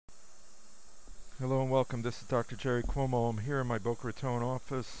Hello and welcome. This is Dr. Jerry Cuomo. I'm here in my Boca Raton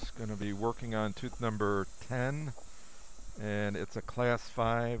office. Going to be working on tooth number 10, and it's a class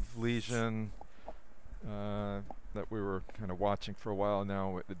 5 lesion that we were kind of watching for a while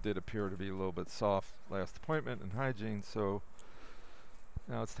now. It did appear to be a little bit soft last appointment in hygiene, so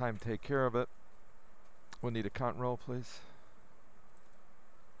now it's time to take care of it. We'll need a cotton roll, please.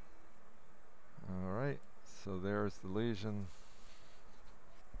 Alright, so there's the lesion.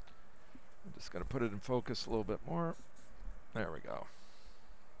 I'm just going to put it in focus a little bit more. There we go.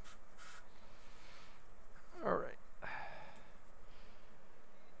 Alright.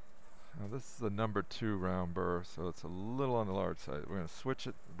 Now this is the number 2 round burr, so it's a little on the large side. We're going to switch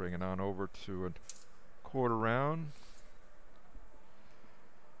it, bring it on over to a quarter round.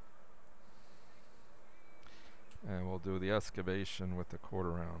 And we'll do the excavation with the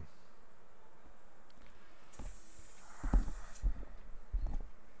quarter round.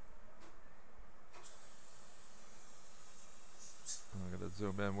 I'm going to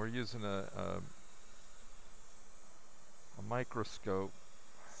zoom in. We're using a microscope.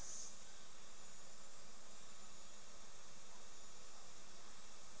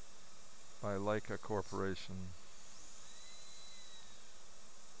 By Leica Corporation.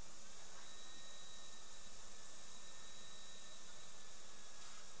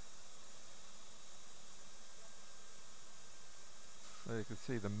 So you can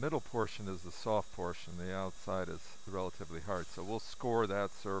see the middle portion is the soft portion, the outside is relatively hard. So we'll score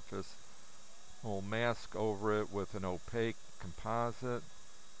that surface. We'll mask over it with an opaque composite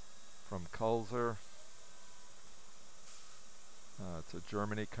from Kulzer. It's a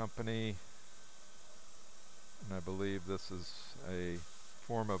Germany company, and I believe this is a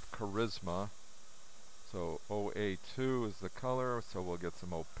form of charisma. So OA2 is the color, so we'll get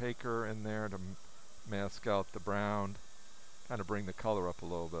some opaquer in there to mask out the brown, kind of bring the color up a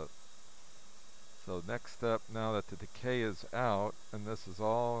little bit. So next step, now that the decay is out, and this is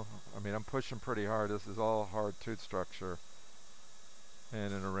all, I mean, I'm pushing pretty hard, this is all hard tooth structure in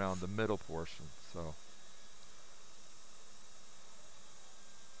and around the middle portion. So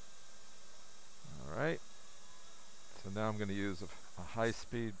alright, so now I'm going to use a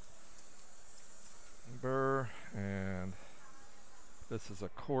high-speed burr, and this is a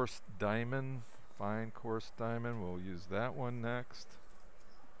coarse diamond, fine coarse diamond. We'll use that one next.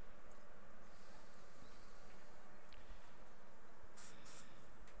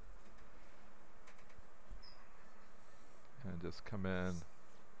 And just come in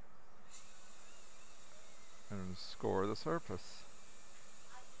and score the surface.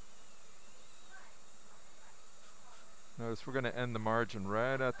 Notice we're going to end the margin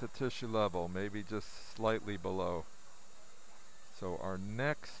right at the tissue level, maybe just slightly below. So our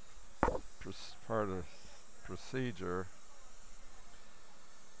next part of the procedure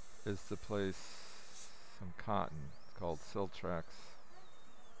is to place some cotton. It's called Siltrax.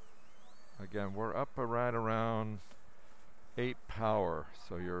 Again, we're up right around 8 power,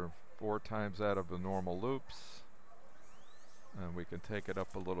 so you're 4 times that of the normal loops. And we can take it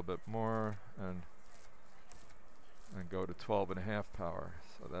up a little bit more and go to 12.5 power.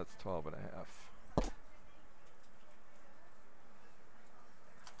 So that's 12.5.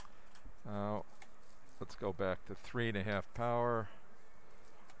 Now let's go back to 3.5 power.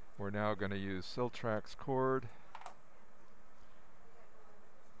 We're now going to use Siltrax cord,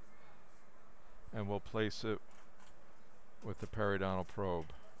 and we'll place it with the periodontal probe.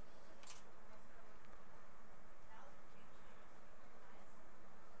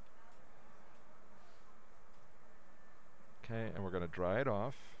 Okay, and we're going to dry it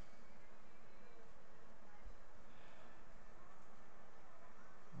off.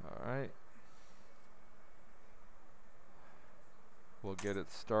 Alright. We'll get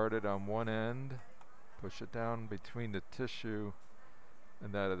it started on one end, push it down between the tissue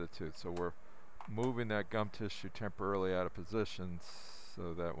and that of the tooth. So we're moving that gum tissue temporarily out of position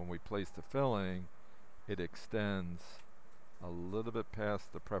so that when we place the filling, it extends a little bit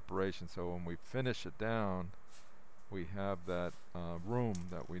past the preparation. So when we finish it down, we have that room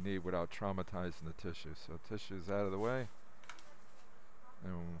that we need without traumatizing the tissue. So tissue's out of the way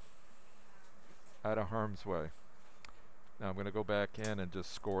and out of harm's way. Now I'm going to go back in and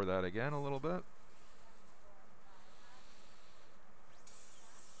just score that again a little bit.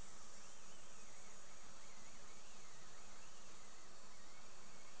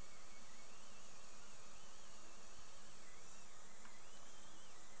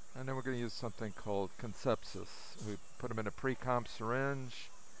 And then we're going to use something called conceptus. We put them in a pre-comp syringe,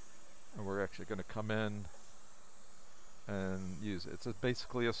 and we're actually going to come in and use it. It's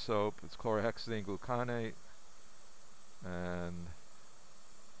basically a soap. It's chlorhexidine gluconate, and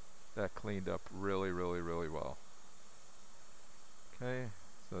that cleaned up really, really, really well. Okay,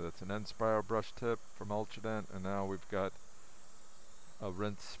 so that's an end spiral brush tip from Ultradent, and now we've got a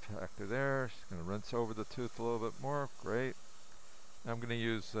rinse factor there. Just going to rinse over the tooth a little bit more. Great. I'm going to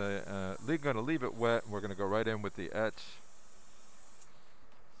use, going to leave it wet, and we're going to go right in with the etch.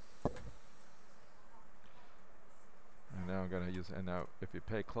 And now I'm going to use, and now if you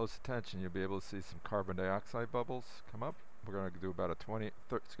pay close attention, you'll be able to see some carbon dioxide bubbles come up. We're going to do about a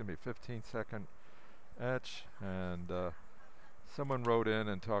it's going to be 15-second etch, and someone wrote in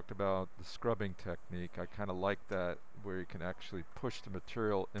and talked about the scrubbing technique. I kind of like that, where you can actually push the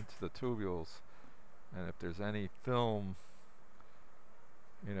material into the tubules, and if there's any film,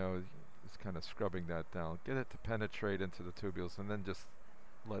 you know, just kind of scrubbing that down. Get it to penetrate into the tubules, and then just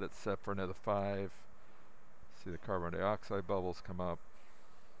let it set for another 5. See the carbon dioxide bubbles come up.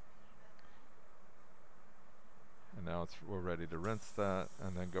 And now we're ready to rinse that,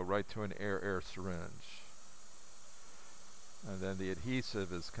 and then go right to an air syringe. And then the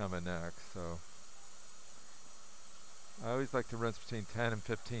adhesive is coming next. So I always like to rinse between 10 and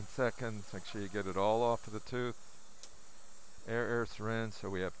 15 seconds. Make sure you get it all off of the tooth. Air syringe. So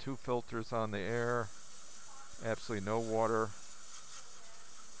we have 2 filters on the air. Absolutely no water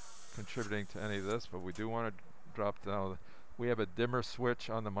contributing to any of this, but we do want to drop down. We have a dimmer switch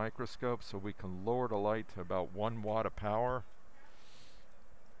on the microscope, so we can lower the light to about 1 watt of power.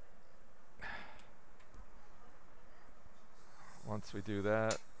 Once we do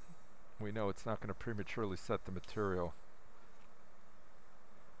that, we know it's not going to prematurely set the material.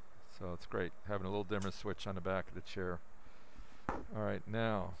 So it's great having a little dimmer switch on the back of the chair. Alright,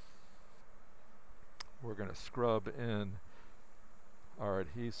 now we're going to scrub in our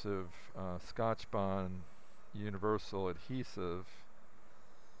adhesive Scotch Bond universal adhesive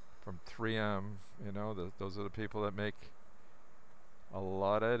from 3M. You know, those are the people that make a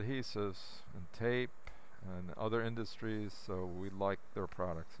lot of adhesives and tape and other industries, so we like their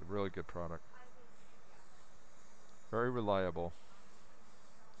products. A really good product. Very reliable.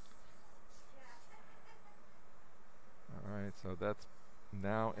 Alright, so that's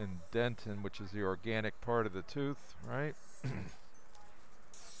now in dentin, which is the organic part of the tooth, right?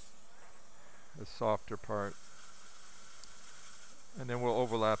 The softer part. And then we'll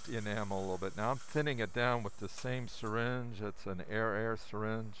overlap the enamel a little bit. Now I'm thinning it down with the same syringe. It's an air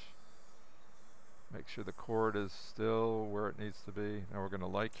syringe. Make sure the cord is still where it needs to be. Now we're going to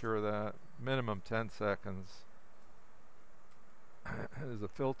light cure that. Minimum 10 seconds. There's a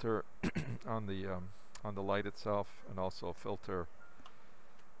filter on the light itself, and also a filter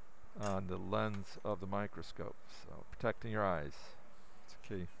on the lens of the microscope. So protecting your eyes. It's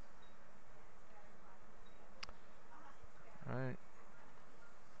key. Alright.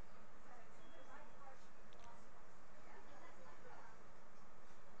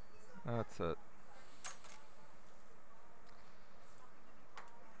 That's it.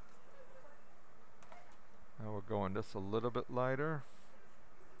 Now we're going just a little bit lighter.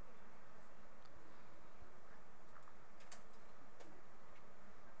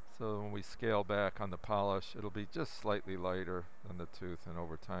 So when we scale back on the polish, it'll be just slightly lighter than the tooth, and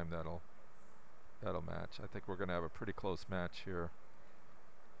over time that'll match. I think we're going to have a pretty close match here.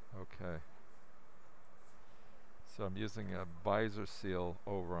 Okay. So I'm using a visor seal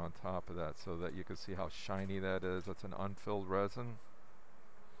over on top of that so that you can see how shiny that is. That's an unfilled resin.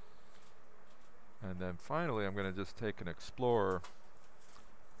 And then finally I'm going to just take an Explorer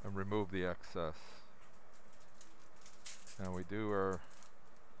and remove the excess. Now we do our...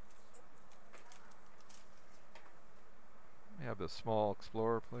 May I have the small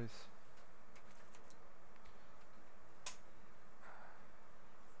Explorer, please?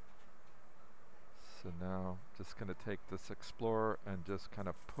 So now just going to take this Explorer and just kind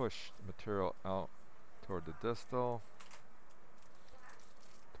of push the material out toward the distal,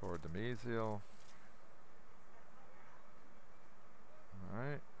 toward the mesial.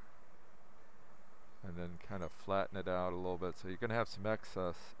 Alright. And then kind of flatten it out a little bit. So you're going to have some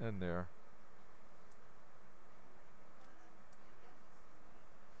excess in there.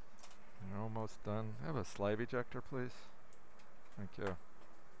 You're almost done. Have a slide ejector, please. Thank you.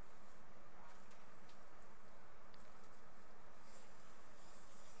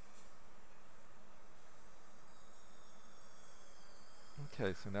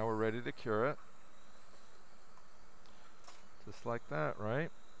 Okay, so now we're ready to cure it. Just like that,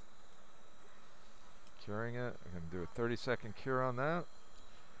 right? Curing it. I'm going to do a 30-second cure on that.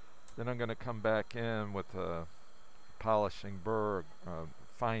 Then I'm going to come back in with a polishing burr,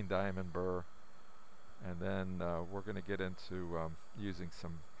 fine diamond burr. And then we're going to get into using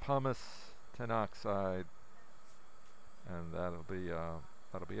some pumice, tin oxide, and that'll be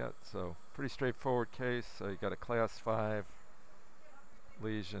that'll be it. So pretty straightforward case. So you got a class 5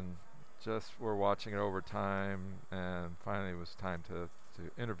 lesion. Just we're watching it over time, and finally it was time to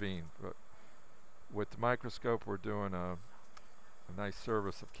intervene. But with the microscope, we're doing a nice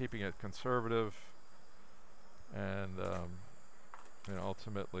service of keeping it conservative and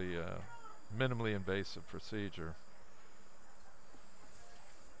ultimately minimally invasive procedure.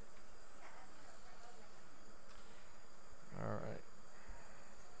 All right.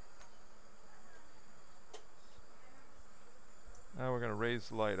 Now we're going to raise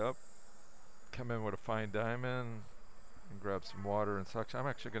the light up, come in with a fine diamond, and grab some water and suction. I'm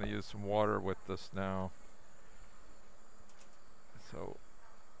actually going to use some water with this now. So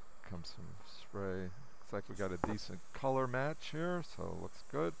comes some spray. Looks like we got a decent color match here, so it looks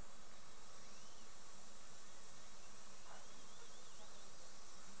good.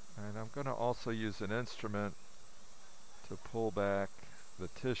 And I'm going to also use an instrument to pull back the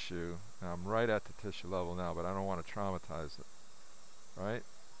tissue. Now I'm right at the tissue level now, but I don't want to traumatize it. Right?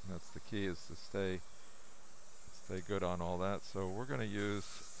 And that's the key, is to stay good on all that. So we're going to use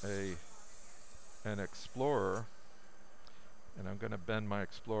an explorer, and I'm going to bend my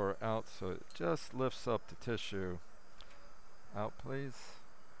explorer out so it just lifts up the tissue. Out please.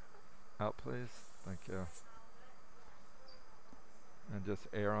 Out please. Thank you. And just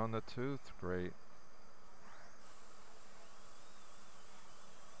air on the tooth. Great.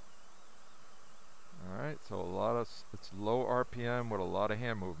 Alright, so it's low RPM with a lot of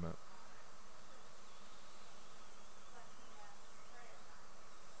hand movement.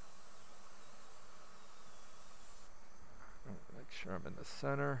 Make sure I'm in the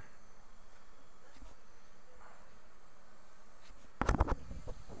center.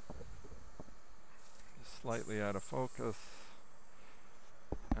 Just slightly out of focus.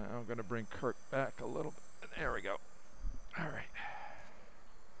 And I'm going to bring Kirk back a little bit. There we go. Alright.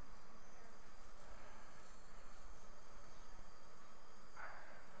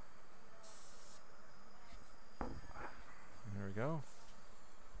 There we go.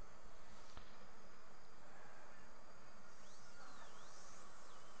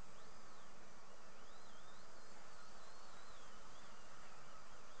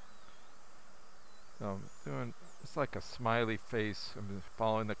 So I'm doing, it's like a smiley face. I'm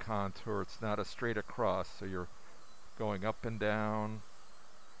following the contour. It's not a straight across, so you're going up and down,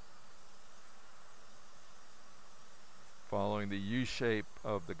 following the U shape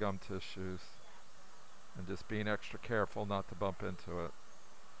of the gum tissues, and just being extra careful not to bump into it.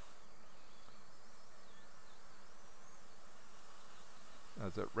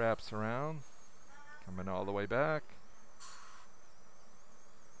 As it wraps around, coming all the way back.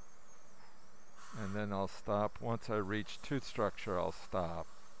 And then I'll stop. Once I reach tooth structure, I'll stop.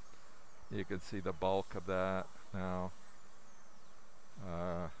 You can see the bulk of that now.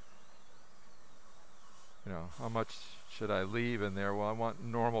 How much should I leave in there? Well, I want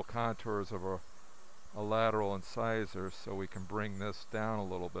normal contours of a lateral incisor, so we can bring this down a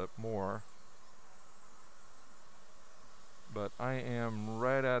little bit more. But I am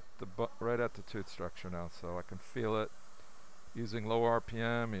right at the tooth structure now, so I can feel it. Using low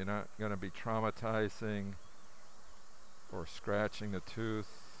RPM, you're not going to be traumatizing or scratching the tooth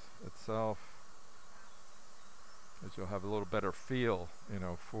itself, as you'll have a little better feel,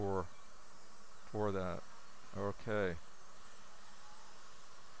 for that. Okay.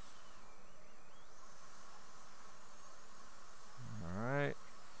 All right.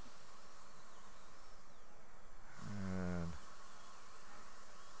 And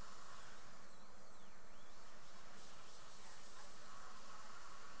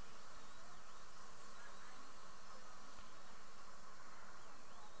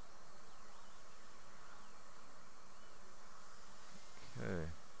okay.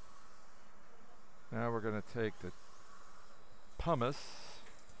 Now we're going to take the pumice.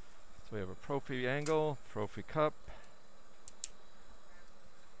 So we have a prophy angle, prophy cup.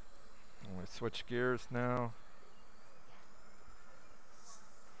 I'm going to switch gears now.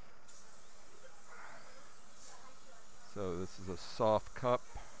 So this is a soft cup,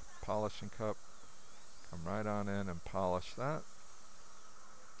 polishing cup. Come right on in and polish that.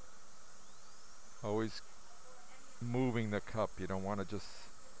 Always moving the cup. You don't want to just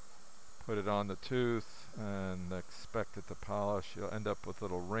put it on the tooth and expect it to polish. You'll end up with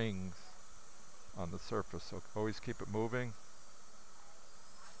little rings on the surface, so always keep it moving,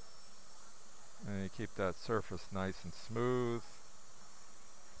 and you keep that surface nice and smooth,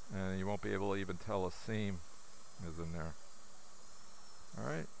 and you won't be able to even tell a seam is in there.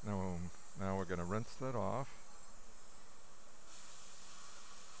 Alright, now we're going to rinse that off.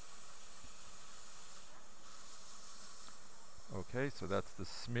 Okay, so that's the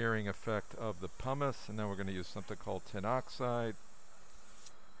smearing effect of the pumice, and then we're going to use something called tin oxide,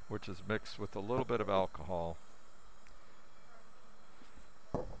 which is mixed with a little bit of alcohol.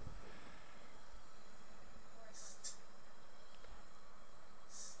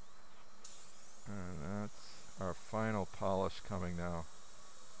 And that's our final polish coming now.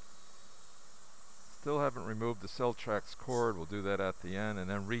 Still haven't removed the Siltrax cord. We'll do that at the end, and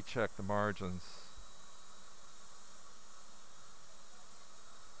then recheck the margins.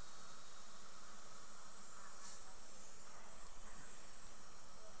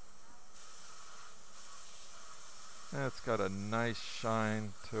 And it's got a nice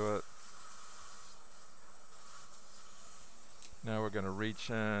shine to it. Now we're going to reach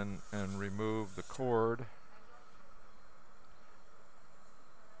in and remove the cord.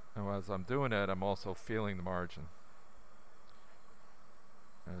 And as I'm doing that, I'm also feeling the margin.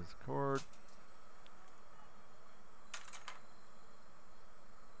 There's the cord.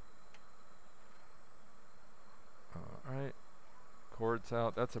 Alright, cord's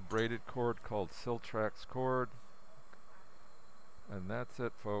out. That's a braided cord called Siltrax cord. And that's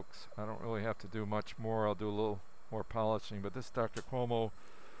it, folks. I don't really have to do much more. I'll do a little more polishing, but this is Dr. Cuomo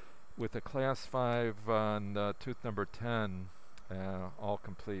with a class 5 on tooth number 10, all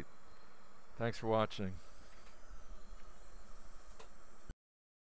complete. Thanks for watching.